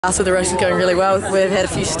So the race is going really well. We've had a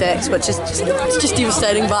few stacks, which is just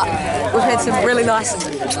devastating. But we've had some really nice,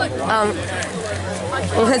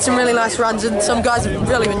 runs, and some guys have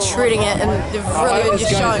really been shredding it, and they've really been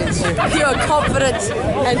just showing pure confidence,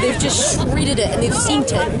 and they've just shredded it, and they've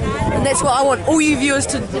sent it, and that's what I want all you viewers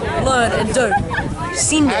to learn and do.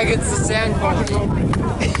 Send it. Against the sound quality.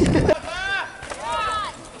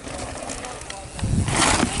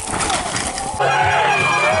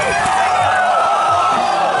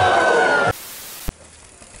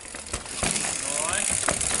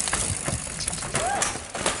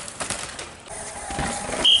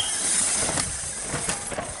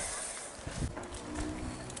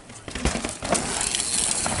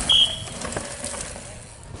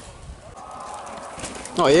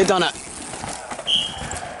 Oh, you done it.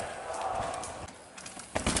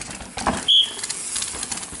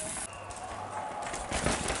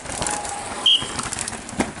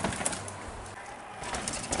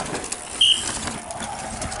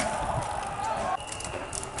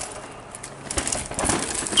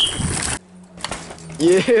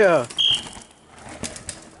 Yeah.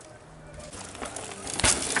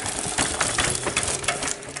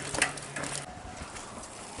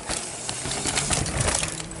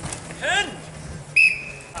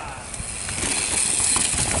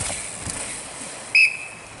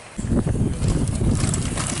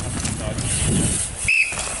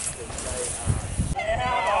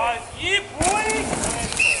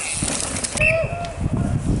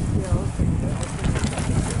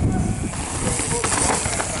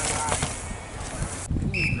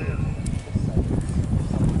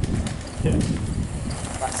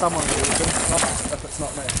 Someone will do it if it's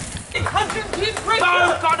not me. 110 pressure!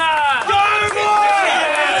 Go, Connor! Go, boys!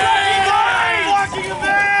 Fucking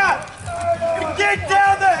about! Get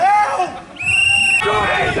down the hill! Go,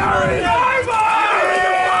 Gary! Go, boys!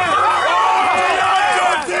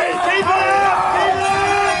 Keep it up! Keep it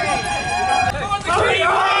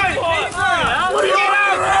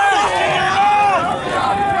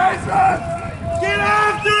up! Get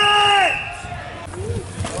after it! Yeah, boys! Get after it!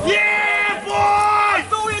 Yeah!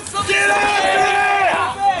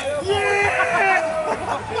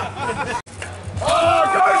 Oh,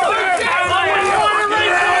 go,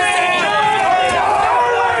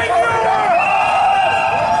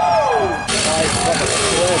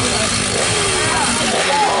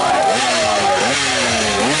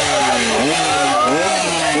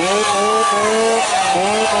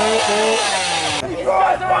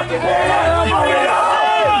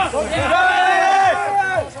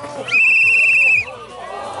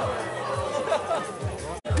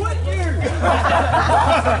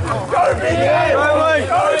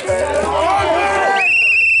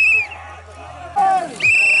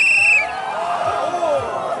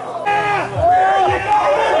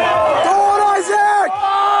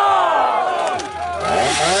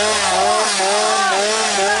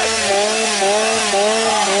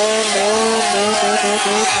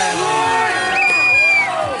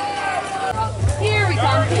 Here we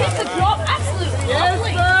come. Hit the drop. Absolutely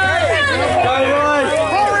lovely.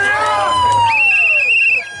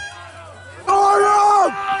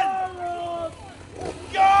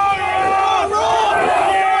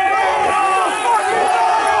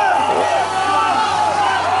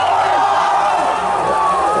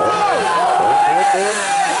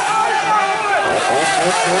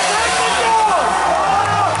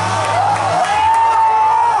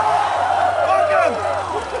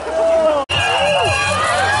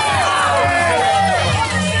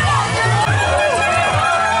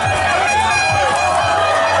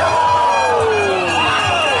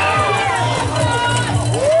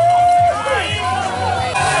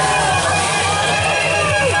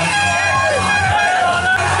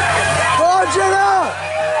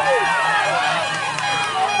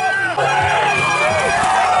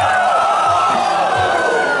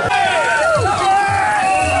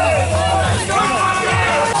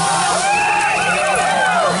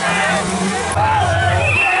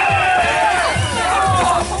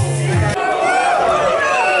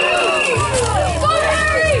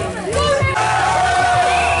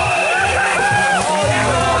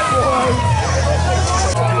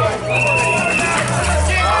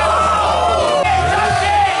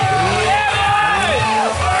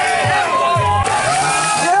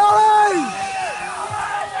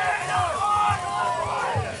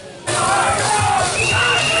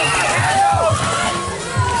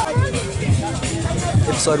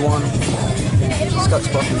 Episode 1. Scott's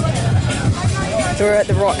Bottom. We're at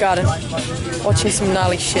the Rock Garden, watching some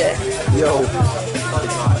gnarly shit. Yo. Go,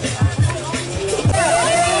 John!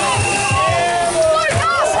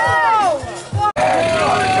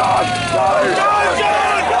 Go,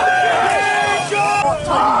 John!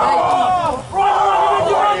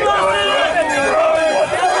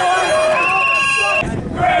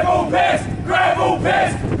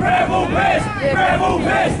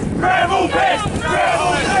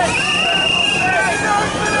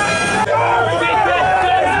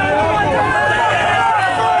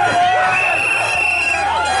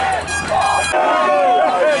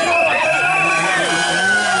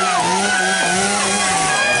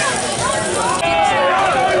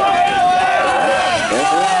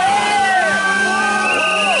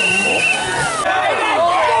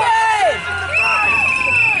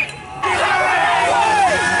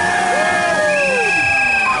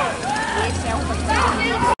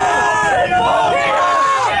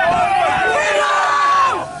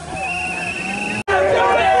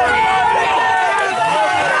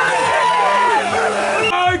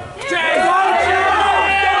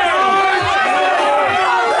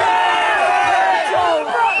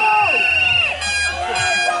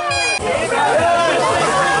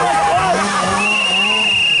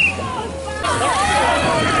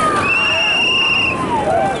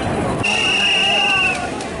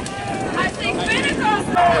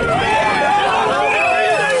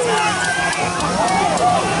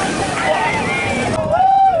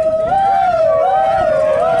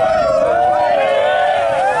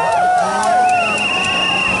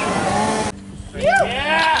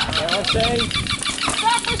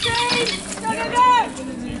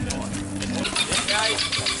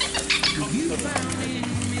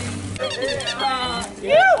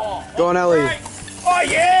 Go on, Ellie. Oh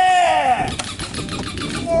yeah!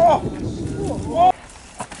 Oh! Oh!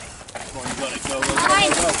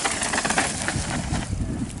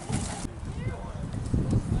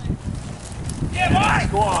 Yeah,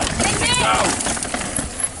 Mike! Go on. Go.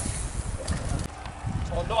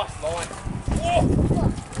 Oh, nice line. Oh!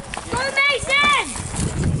 Go, Mason!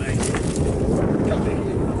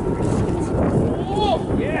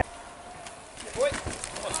 Oh, yeah.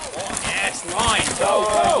 Yes, line. Go,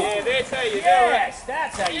 go. Yeah, that's how you do it. Yes,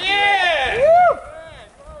 that's how you do it. Yeah!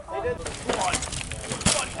 Go on.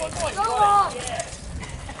 Go on!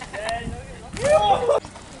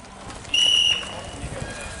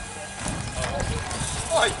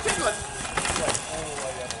 Oh, Finland.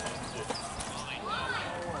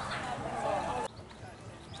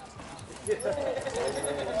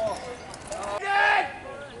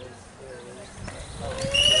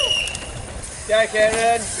 Go,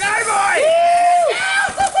 Karen. Go, boy!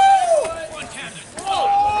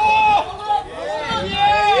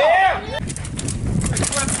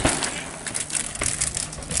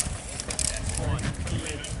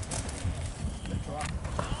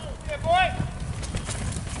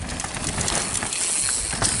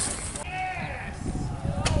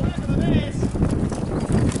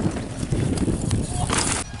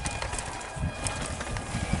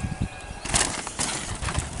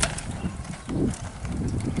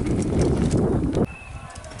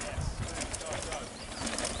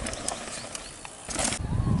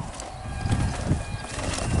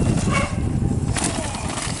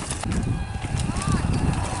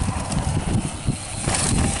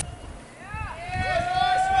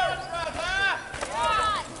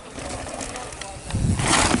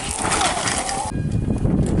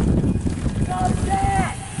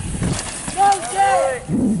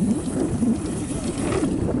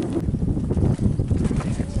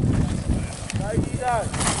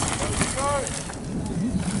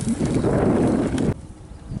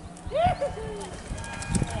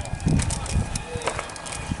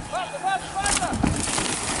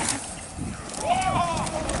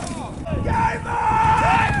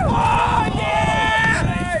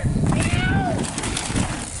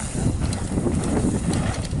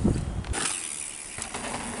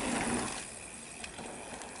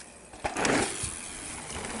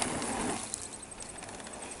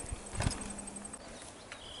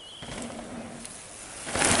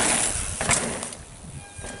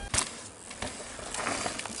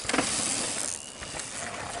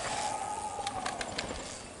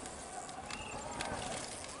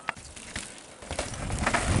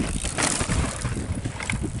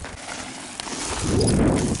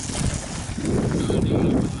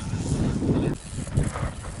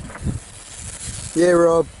 Yeah,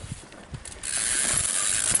 Rob.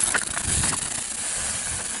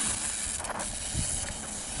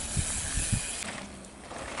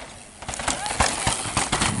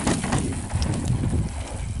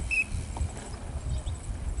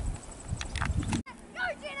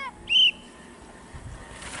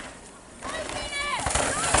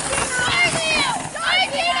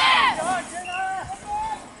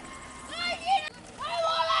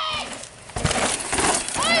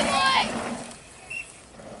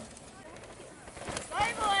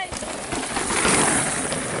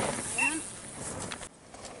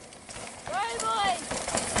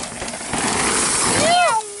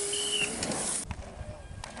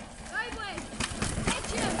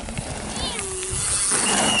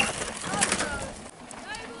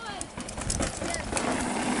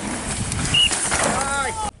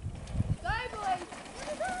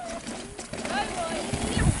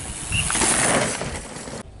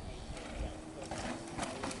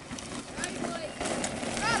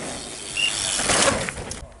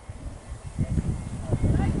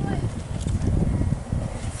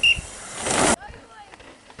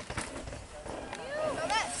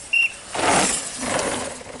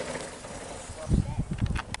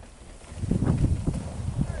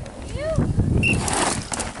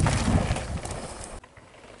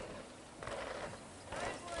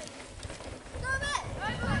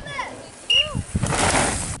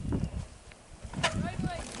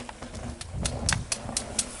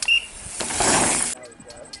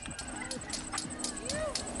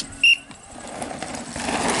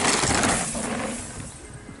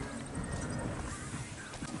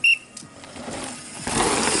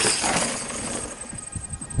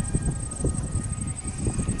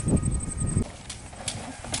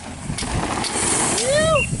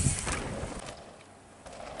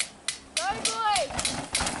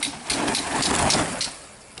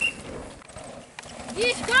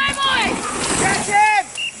 Yes, go boys! Catch him!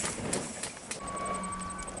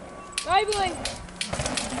 Go boy!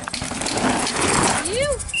 You!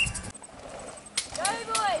 Go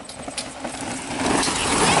boy!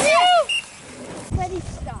 You! Pretty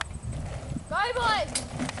stuff. Go boys!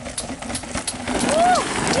 Woo!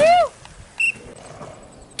 You!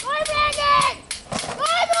 Go Brandon! Go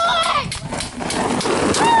boy!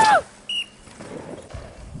 Woo!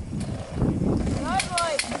 Go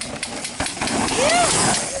boy! You!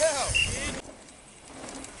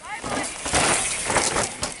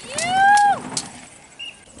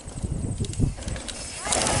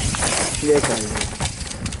 Yeah, okay.